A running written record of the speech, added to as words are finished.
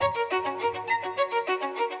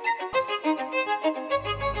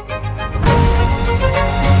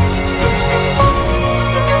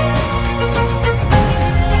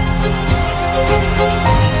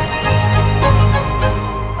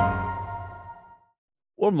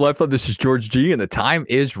Welcome to Life Club. This is George G, and the time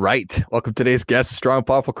is right. Welcome to today's guest, strong and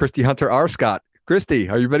powerful Christy Hunter R. Scott. Christy,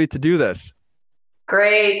 are you ready to do this?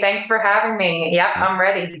 Great. Thanks for having me. Yep, I'm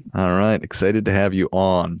ready. All right. Excited to have you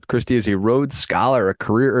on. Christy is a Rhodes Scholar, a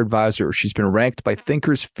career advisor. She's been ranked by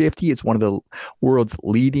Thinkers 50 as one of the world's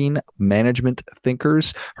leading management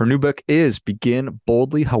thinkers. Her new book is Begin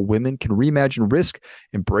Boldly: How Women Can Reimagine Risk,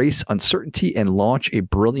 Embrace Uncertainty, and Launch a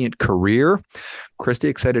Brilliant Career. Christy,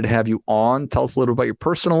 excited to have you on. Tell us a little about your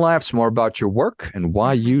personal life, some more about your work, and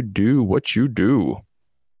why you do what you do.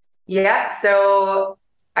 Yeah, so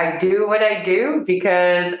I do what I do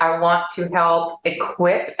because I want to help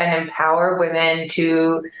equip and empower women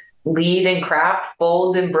to lead and craft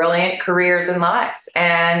bold and brilliant careers and lives.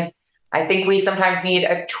 And I think we sometimes need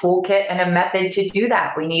a toolkit and a method to do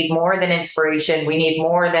that. We need more than inspiration. We need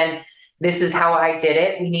more than this is how I did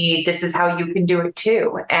it. We need this is how you can do it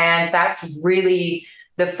too. And that's really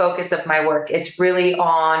the focus of my work. It's really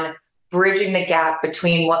on bridging the gap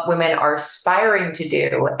between what women are aspiring to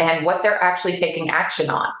do and what they're actually taking action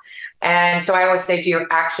on. And so I always say, do your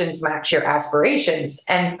actions match your aspirations?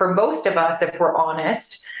 And for most of us, if we're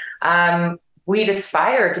honest, we'd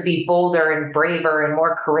aspire to be bolder and braver and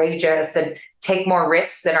more courageous and take more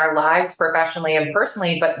risks in our lives professionally and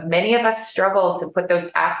personally. But many of us struggle to put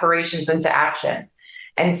those aspirations into action.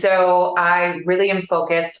 And so I really am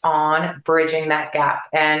focused on bridging that gap.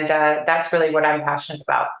 And that's really what I'm passionate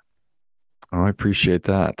about. Oh, I appreciate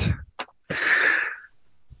that.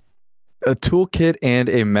 A toolkit and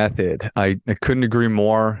a method. I couldn't agree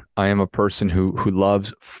more. I am a person who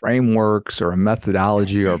loves frameworks or a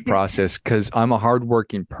methodology or a process because I'm a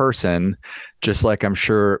hardworking person, just like I'm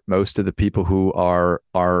sure most of the people who are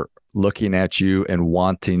looking at you and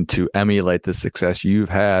wanting to emulate the success you've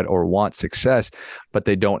had or want success, but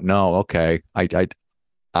they don't know, okay, I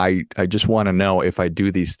just want to know if I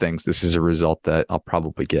do these things, this is a result that I'll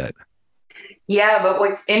probably get. Yeah, but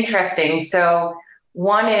what's interesting, so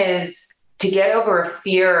one is to get over a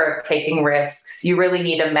fear of taking risks, you really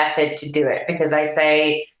need a method to do it. Because I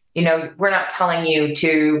say, we're not telling you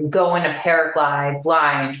to go in a paraglide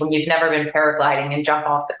blind when you've never been paragliding and jump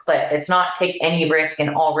off the cliff. It's not take any risk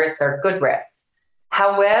and all risks are good risks.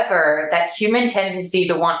 However, that human tendency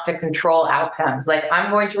to want to control outcomes, like I'm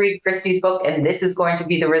going to read Christy's book and this is going to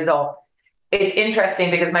be the result. It's interesting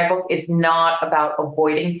because my book is not about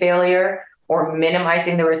avoiding failure or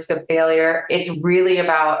minimizing the risk of failure. It's really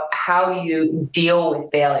about how you deal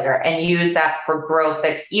with failure and use that for growth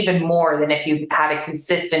that's even more than if you had a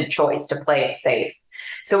consistent choice to play it safe.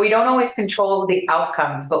 So we don't always control the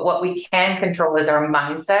outcomes, but what we can control is our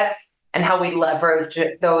mindsets and how we leverage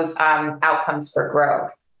those outcomes for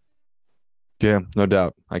growth. Yeah, no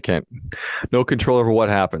doubt. No control over what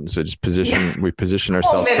happens. So just we position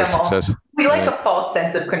ourselves for success. We like a false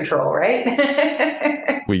sense of control, right?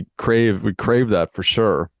 we crave that for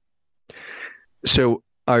sure. So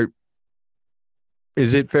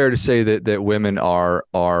is it fair to say that women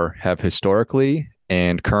have historically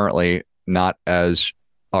and currently not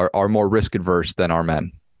are more risk adverse than our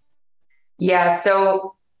men? Yeah,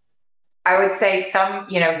 so I would say some,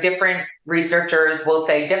 different researchers will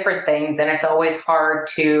say different things, and it's always hard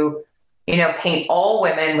to, paint all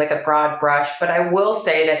women with a broad brush. But I will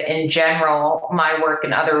say that in general, my work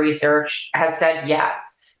and other research has said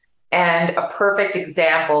yes. And a perfect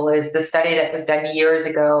example is the study that was done years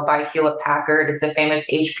ago by Hewlett Packard. It's a famous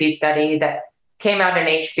HP study that came out in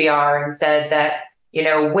HBR and said that,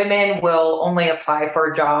 women will only apply for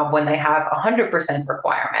a job when they have 100%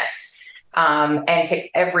 requirements. And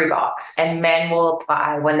tick every box, and men will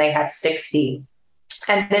apply when they have 60.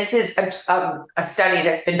 And this is a study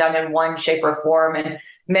that's been done in one shape or form in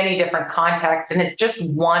many different contexts. And it's just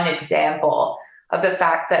one example of the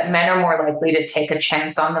fact that men are more likely to take a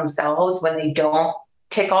chance on themselves when they don't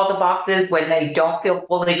tick all the boxes, when they don't feel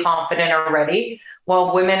fully confident or ready,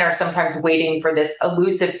 while women are sometimes waiting for this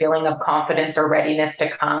elusive feeling of confidence or readiness to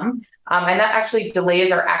come. And that actually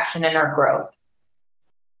delays our action and our growth.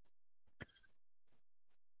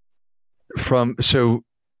 And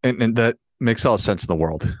that makes all sense in the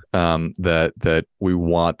world, that we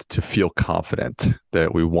want to feel confident,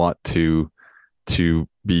 that we want to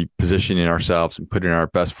be positioning ourselves and putting our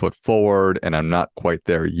best foot forward. And I'm not quite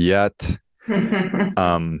there yet.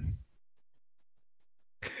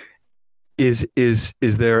 Is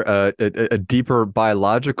there a deeper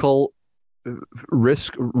biological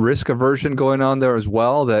risk aversion going on there as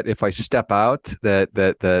well? That if I step out,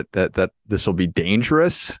 that this will be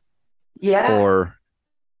dangerous? Yeah.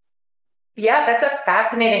 Yeah, that's a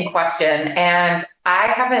fascinating question. And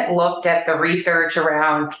I haven't looked at the research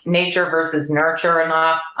around nature versus nurture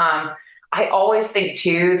enough. I always think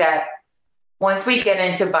too that once we get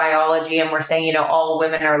into biology and we're saying, all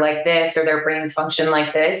women are like this or their brains function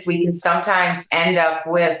like this, we can sometimes end up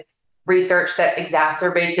with research that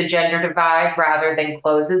exacerbates a gender divide rather than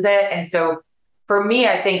closes it. And so for me,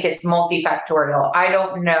 I think it's multifactorial. I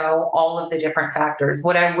don't know all of the different factors.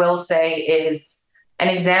 What I will say is an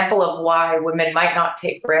example of why women might not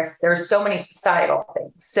take risks. There's so many societal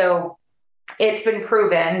things. So it's been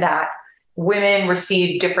proven that women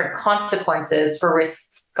receive different consequences for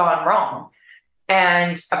risks gone wrong.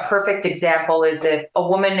 And a perfect example is if a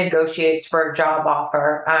woman negotiates for a job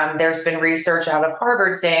offer, there's been research out of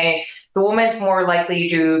Harvard saying the woman's more likely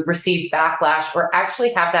to receive backlash or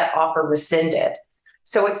actually have that offer rescinded.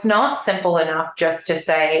 So it's not simple enough just to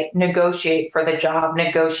say, negotiate for the job,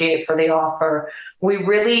 negotiate for the offer. We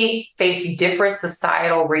really face different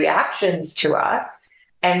societal reactions to us,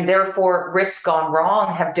 and therefore risks gone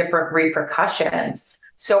wrong have different repercussions.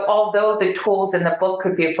 So although the tools in the book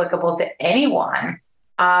could be applicable to anyone,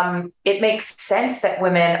 it makes sense that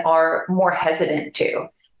women are more hesitant to.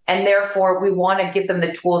 And therefore, we want to give them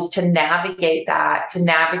the tools to navigate that, to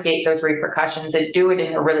navigate those repercussions and do it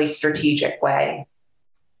in a really strategic way.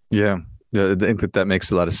 Yeah. I think that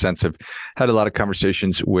makes a lot of sense. I've had a lot of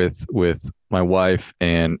conversations with my wife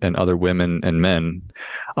and other women and men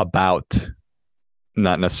about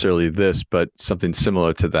not necessarily this, but something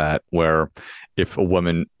similar to that, where if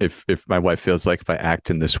my wife feels like if I act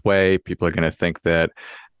in this way, people are going to think that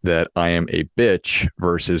I am a bitch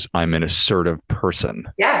versus I'm an assertive person.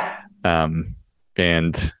 Yeah.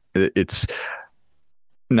 And it's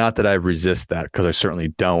not that I resist that, because I certainly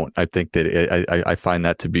don't. I think that I find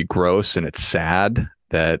that to be gross, and it's sad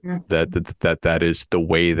that that is the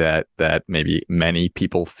way that maybe many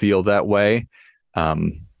people feel that way.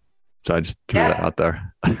 So I just threw that out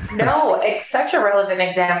there. No, it's such a relevant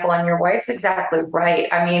example, and your wife's exactly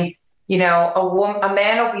right. I mean, a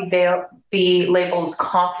man will be labeled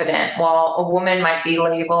confident, while a woman might be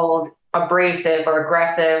labeled abrasive or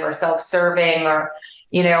aggressive or self-serving or,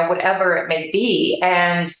 whatever it may be.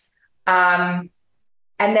 And then,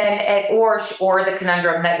 or the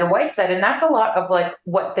conundrum that your wife said, and that's a lot of like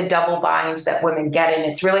what the double bind that women get in.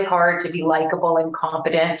 It's really hard to be likable and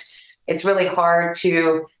competent. It's really hard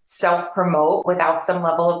to self-promote without some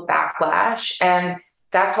level of backlash. And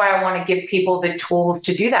that's why I want to give people the tools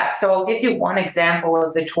to do that. So I'll give you one example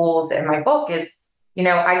of the tools in my book is,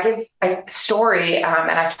 I give a story, and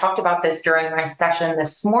I talked about this during my session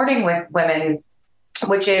this morning with women,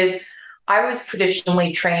 which is I was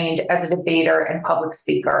traditionally trained as a debater and public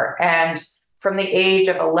speaker. And from the age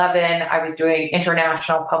of 11, I was doing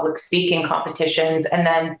international public speaking competitions. And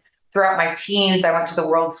then throughout my teens, I went to the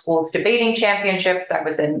World Schools Debating Championships. I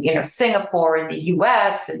was in, Singapore, in the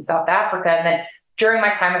US, in South Africa. And then during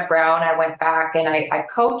my time at Brown, I went back and I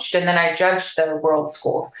coached, and then I judged the World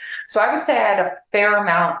Schools. So I would say I had a fair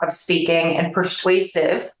amount of speaking and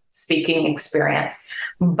persuasive speaking experience.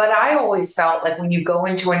 But I always felt like when you go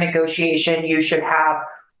into a negotiation, you should have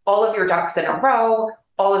all of your ducks in a row,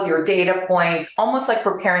 all of your data points, almost like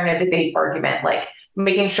preparing a debate argument, like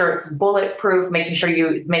making sure it's bulletproof, making sure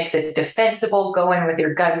you makes it defensible, go in with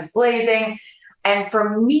your guns blazing. And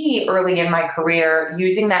for me, early in my career,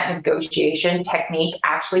 using that negotiation technique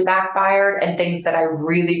actually backfired, and things that I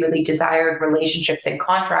really, really desired, relationships and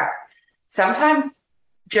contracts, sometimes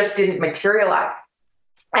just didn't materialize.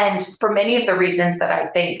 And for many of the reasons that I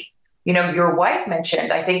think, your wife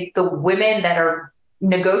mentioned, I think the women that are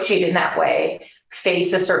negotiated in that way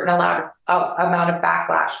face a certain amount of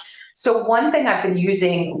backlash. So one thing I've been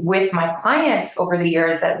using with my clients over the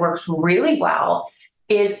years that works really well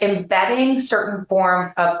is embedding certain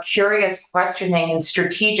forms of curious questioning and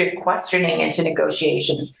strategic questioning into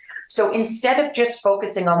negotiations. So instead of just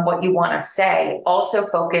focusing on what you want to say, also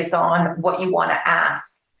focus on what you want to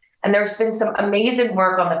ask. And there's been some amazing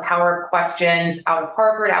work on the power of questions out of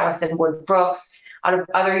Harvard, Alison Wood Brooks, out of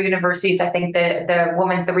other universities. I think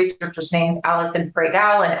the researcher's name is Alison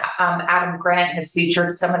Fregal, and Adam Grant has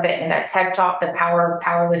featured some of it in a TED Talk, The Power of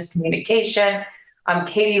Powerless Communication,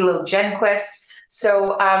 Katie Low-Genquist.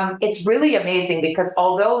 So it's really amazing because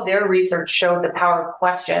although their research showed the power of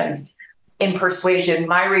questions in persuasion,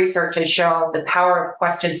 my research has shown the power of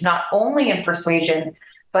questions not only in persuasion,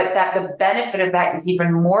 but that the benefit of that is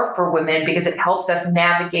even more for women because it helps us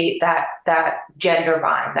navigate that gender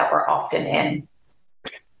bind that we're often in.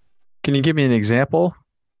 Can you give me an example?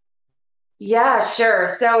 Yeah, sure.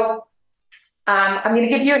 So I'm going to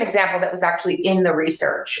give you an example that was actually in the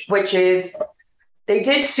research, which is they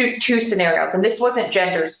did two scenarios, and this wasn't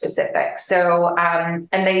gender specific. So,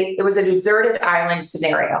 it was a deserted island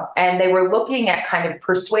scenario, and they were looking at kind of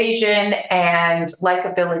persuasion and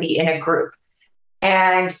likability in a group.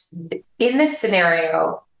 And in this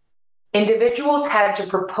scenario, individuals had to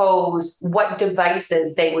propose what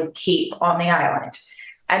devices they would keep on the island.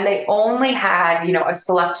 And they only had, a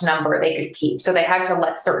select number they could keep. So they had to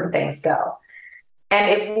let certain things go. And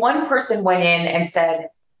if one person went in and said,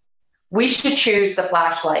 we should choose the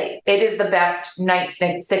flashlight, it is the best night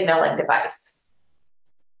signaling device.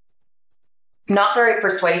 Not very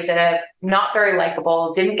persuasive, not very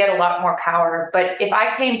likable, didn't get a lot more power. But if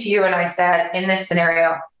I came to you and I said, in this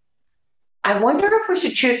scenario, I wonder if we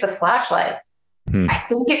should choose the flashlight. I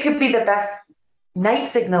think it could be the best night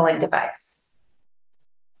signaling device.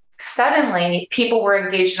 Suddenly, people were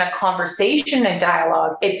engaged in a conversation and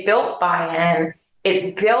dialogue. It built buy-in.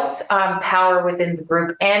 It built power within the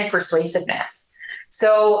group and persuasiveness.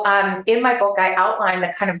 So in my book, I outline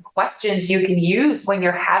the kind of questions you can use when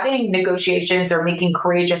you're having negotiations or making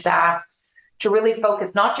courageous asks to really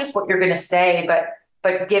focus not just what you're going to say,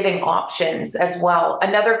 but giving options as well.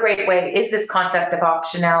 Another great way is this concept of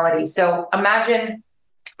optionality. So imagine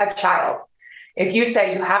a child. If you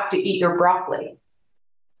say you have to eat your broccoli,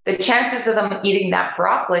 the chances of them eating that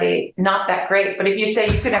broccoli, not that great. But if you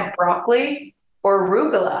say you can have broccoli or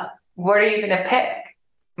arugula, what are you going to pick?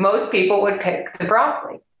 Most people would pick the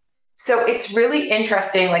broccoli. So it's really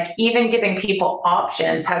interesting, like even giving people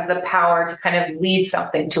options has the power to kind of lead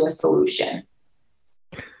something to a solution.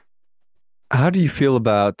 How do you feel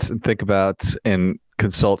about, think about, and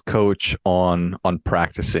consult coach on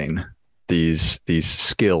practicing these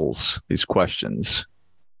skills, these questions?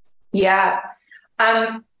 Yeah.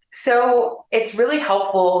 So it's really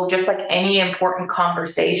helpful, just like any important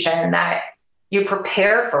conversation, that you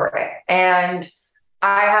prepare for it. And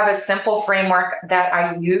I have a simple framework that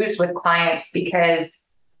I use with clients because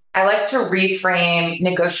I like to reframe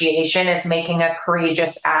negotiation as making a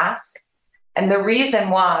courageous ask. And the reason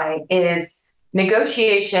why is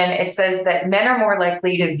negotiation, it says that men are more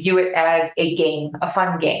likely to view it as a game, a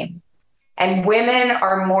fun game. And women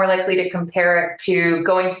are more likely to compare it to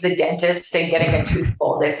going to the dentist and getting a tooth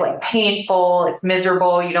pulled. It's like painful, it's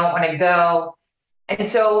miserable, you don't want to go. And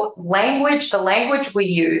so the language we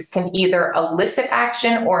use can either elicit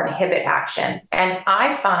action or inhibit action. And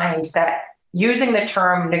I find that using the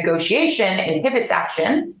term negotiation inhibits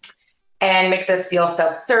action and makes us feel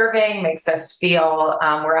self-serving, makes us feel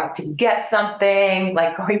we're out to get something,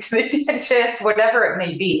 like going to the dentist, whatever it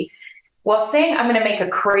may be. While saying I'm going to make a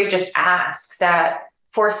courageous ask that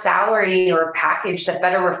for a salary or a package that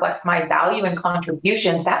better reflects my value and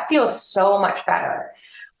contributions, that feels so much better.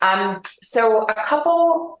 So a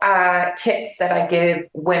couple tips that I give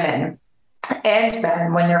women and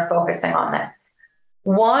men when they're focusing on this.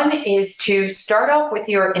 One is to start off with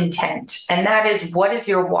your intent, and that is, what is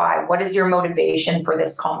your why? What is your motivation for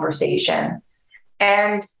this conversation?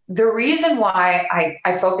 And the reason why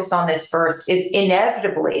I focus on this first is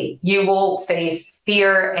inevitably you will face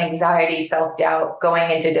fear, anxiety, self-doubt going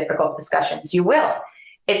into difficult discussions. You will.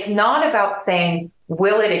 It's not about saying,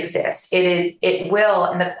 will it exist? It will.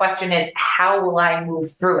 And the question is, how will I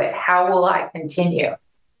move through it? How will I continue?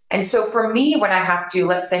 And so for me, when I have to,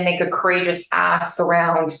 let's say, make a courageous ask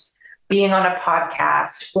around being on a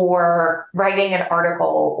podcast or writing an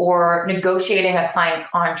article or negotiating a client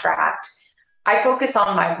contract, I focus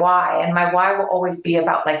on my why, and my why will always be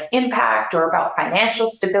about like impact or about financial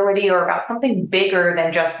stability or about something bigger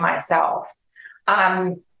than just myself.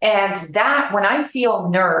 And that when I feel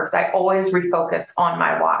nerves, I always refocus on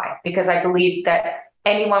my why, because I believe that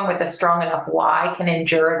anyone with a strong enough why can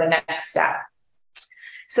endure the next step.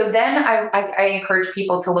 So then I encourage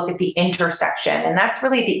people to look at the intersection, and that's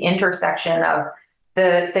really the intersection of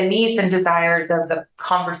the needs and desires of the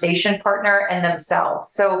conversation partner and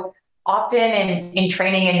themselves. So often in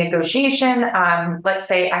training and negotiation, let's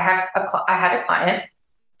say I had a client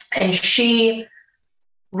and she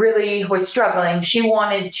really was struggling. She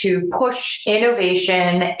wanted to push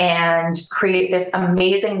innovation and create this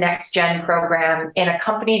amazing next gen program in a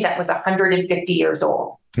company that was 150 years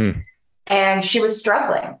old. And she was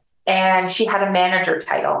struggling, and she had a manager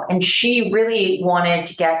title, and she really wanted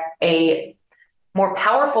to get a more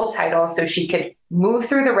powerful title so she could move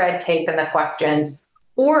through the red tape and the questions,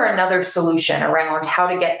 or another solution around how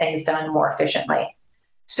to get things done more efficiently.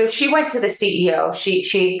 So she went to the CEO.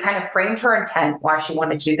 She kind of framed her intent why she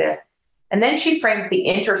wanted to do this. And then she framed the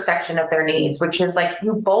intersection of their needs, which is like,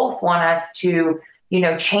 you both want us to,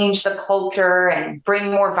 change the culture and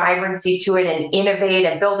bring more vibrancy to it and innovate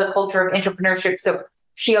and build a culture of entrepreneurship. So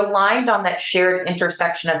she aligned on that shared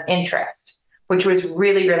intersection of interest, which was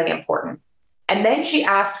really, really important. And then she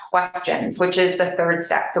asked questions, which is the third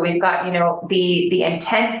step. So we've got, the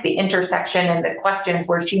intent, the intersection, and the questions,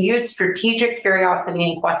 where she used strategic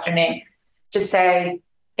curiosity and questioning to say,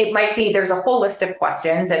 it might be, there's a whole list of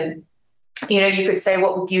questions. And, you could say,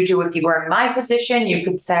 what would you do if you were in my position? You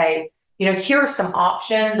could say, here are some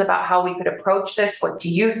options about how we could approach this. What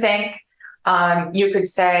do you think? You could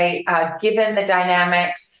say, given the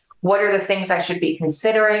dynamics, what are the things I should be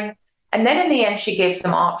considering? And then in the end, she gave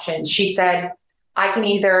some options. She said, I can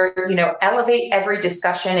either, elevate every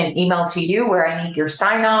discussion and email to you where I need your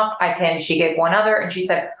sign off. She gave one other, and she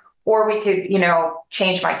said, or we could,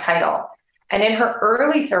 change my title. And in her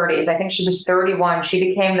early 30s, I think she was 31, she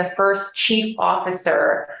became the first chief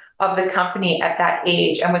officer of the company at that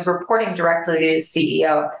age and was reporting directly to the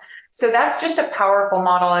CEO. So that's just a powerful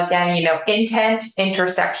model. Again, intent,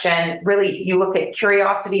 intersection, really you look at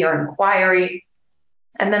curiosity or inquiry.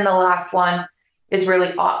 And then the last one is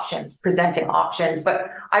really options, presenting options. But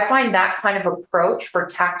I find that kind of approach for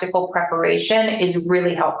tactical preparation is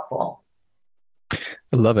really helpful. I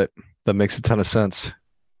love it. That makes a ton of sense.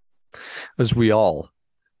 As we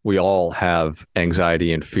all have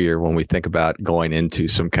anxiety and fear when we think about going into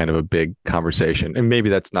some kind of a big conversation. And maybe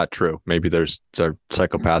that's not true. Maybe there's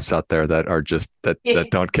psychopaths out there that are just that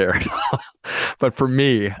don't care at all. But for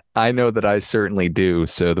me, I know that I certainly do.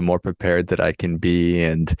 So the more prepared that I can be,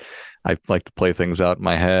 and I like to play things out in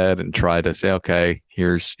my head and try to say, okay,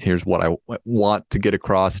 here's what I want to get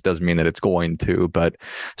across. It doesn't mean that it's going to, but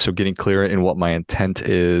so getting clear in what my intent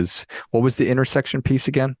is. What was the intersection piece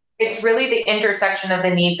again? It's really the intersection of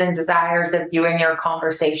the needs and desires of you and your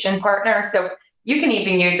conversation partner. So you can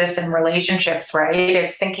even use this in relationships, right?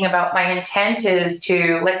 It's thinking about, my intent is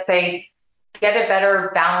to, let's say, get a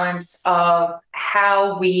better balance of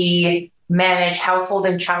how we manage household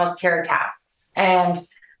and childcare tasks. And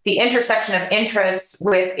the intersection of interests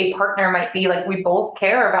with a partner might be like, we both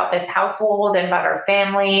care about this household and about our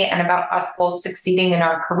family and about us both succeeding in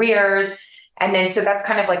our careers. And then, so that's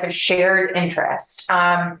kind of like a shared interest.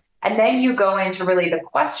 And then you go into really the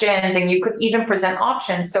questions, and you could even present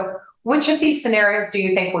options. So which of these scenarios do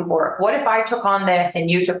you think would work? What if I took on this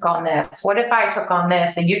and you took on this? What if I took on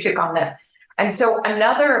this and you took on this? And so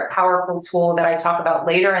another powerful tool that I talk about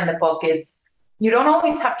later in the book is, you don't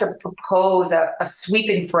always have to propose a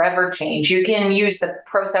sweeping forever change. You can use the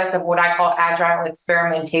process of what I call agile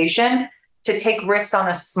experimentation to take risks on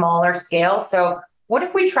a smaller scale. So what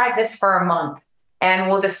if we tried this for a month?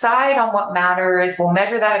 And we'll decide on what matters. We'll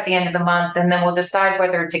measure that at the end of the month. And then we'll decide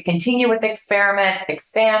whether to continue with the experiment,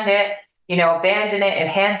 expand it, abandon it,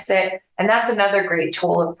 enhance it. And that's another great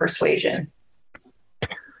tool of persuasion.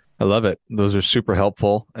 I love it. Those are super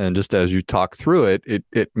helpful. And just as you talk through it,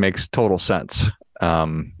 it makes total sense.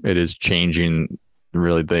 It is changing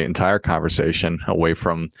really the entire conversation away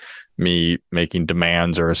from me making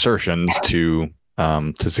demands or assertions to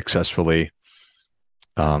successfully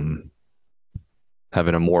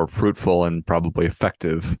having a more fruitful and probably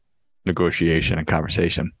effective negotiation and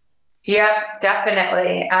conversation. Yeah,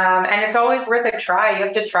 definitely. And it's always worth a try. You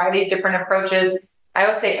have to try these different approaches. I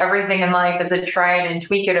always say everything in life is a try it and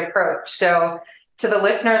tweak it approach. So to the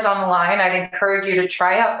listeners on the line, I'd encourage you to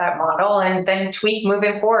try out that model and then tweak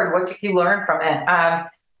moving forward. What did you learn from it?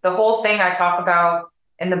 The whole thing I talk about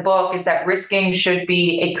in the book is that risking should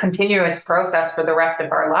be a continuous process for the rest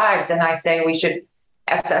of our lives. And I say we should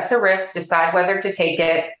assess a risk, decide whether to take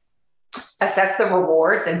it, assess the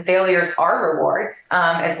rewards, and failures are rewards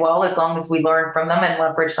as well, as long as we learn from them and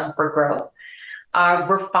leverage them for growth.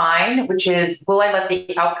 Refine, which is, will I let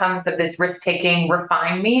the outcomes of this risk-taking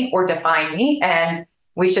refine me or define me? And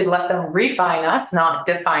we should let them refine us, not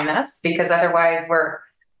define us, because otherwise we're,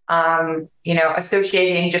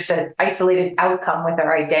 associating just an isolated outcome with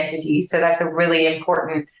our identity. So that's a really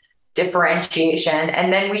important differentiation.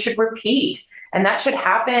 And then we should repeat. And that should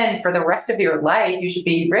happen for the rest of your life. You should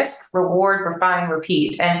be risk, reward, refine,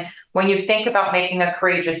 repeat. And when you think about making a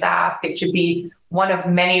courageous ask, it should be one of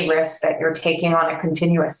many risks that you're taking on a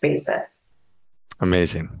continuous basis.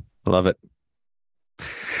 Amazing. Love it.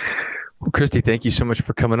 Well, Christy, thank you so much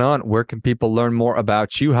for coming on. Where can people learn more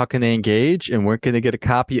about you? How can they engage? And where can they get a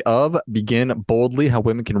copy of Begin Boldly, How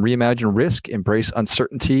Women Can Reimagine Risk, Embrace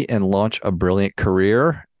Uncertainty, and Launch a Brilliant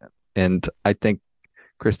Career? And I think,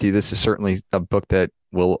 Christy, this is certainly a book that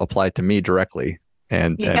will apply to me directly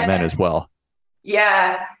and men as well.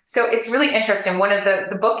 Yeah. So it's really interesting.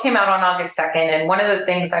 The book came out on August 2nd. And one of the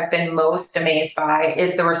things I've been most amazed by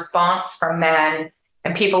is the response from men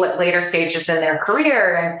and people at later stages in their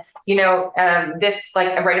career. And, this,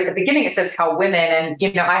 like right at the beginning, it says how women,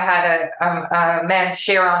 and, I had a man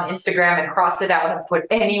share on Instagram and cross it out and put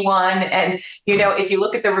anyone. And, if you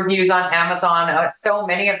look at the reviews on Amazon, so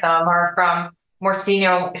many of them are from more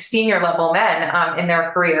senior level men in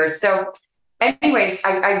their careers. So anyways,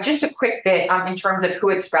 I just a quick bit in terms of who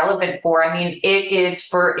it's relevant for. I mean,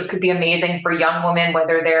 it could be amazing for young women,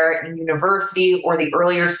 whether they're in university or the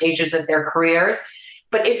earlier stages of their careers.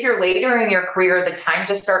 But if you're later in your career, the time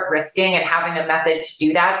to start risking and having a method to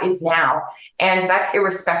do that is now. And that's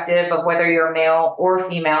irrespective of whether you're male or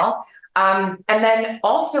female. And then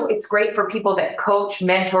also it's great for people that coach,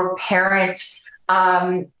 mentor, parent,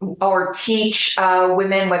 or teach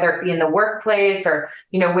women, whether it be in the workplace or,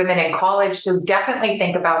 women in college. So definitely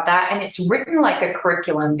think about that. And it's written like a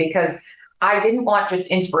curriculum because I didn't want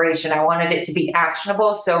just inspiration. I wanted it to be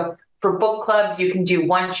actionable. So for book clubs, you can do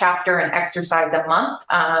one chapter and exercise a month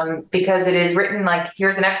because it is written like,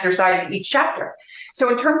 here's an exercise each chapter. So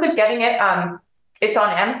in terms of getting it, it's on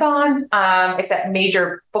Amazon. It's at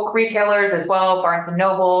major book retailers as well, Barnes and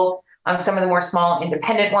Noble, some of the more small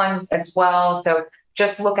independent ones as well. So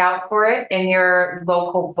just look out for it in your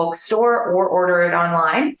local bookstore or order it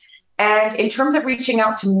online. And in terms of reaching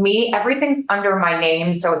out to me, everything's under my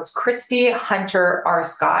name. So it's Christy Hunter R.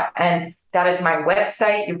 Scott. And that is my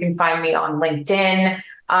website. You can find me on LinkedIn.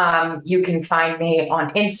 You can find me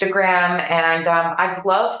on Instagram. And I'd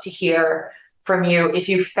love to hear from you if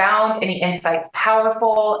you found any insights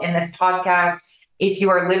powerful in this podcast, if you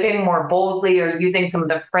are living more boldly or using some of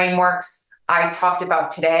the frameworks I talked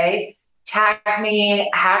about today. Tag me,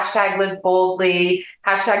 hashtag live boldly,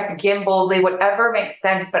 hashtag begin boldly, whatever makes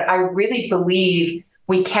sense. But I really believe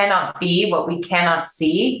we cannot be what we cannot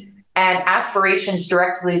see. And aspirations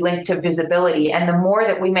directly linked to visibility. And the more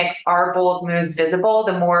that we make our bold moves visible,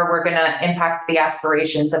 the more we're going to impact the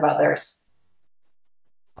aspirations of others.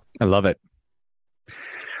 I love it.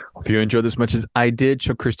 If you enjoyed this as much as I did,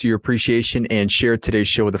 show Christy your appreciation and share today's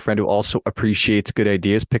show with a friend who also appreciates good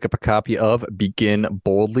ideas. Pick up a copy of Begin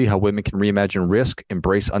Boldly, How Women Can Reimagine Risk,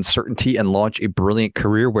 Embrace Uncertainty, and Launch a Brilliant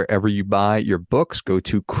Career wherever you buy your books. Go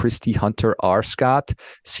to Christy Hunter R. Scott,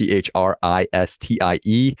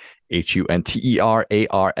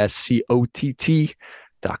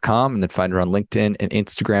 ChristiehunterArscott.com, and then find her on LinkedIn and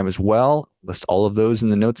Instagram as well. List all of those in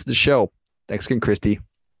the notes of the show. Thanks again, Christy.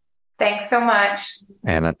 Thanks so much.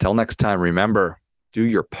 And until next time, remember, do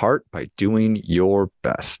your part by doing your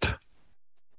best.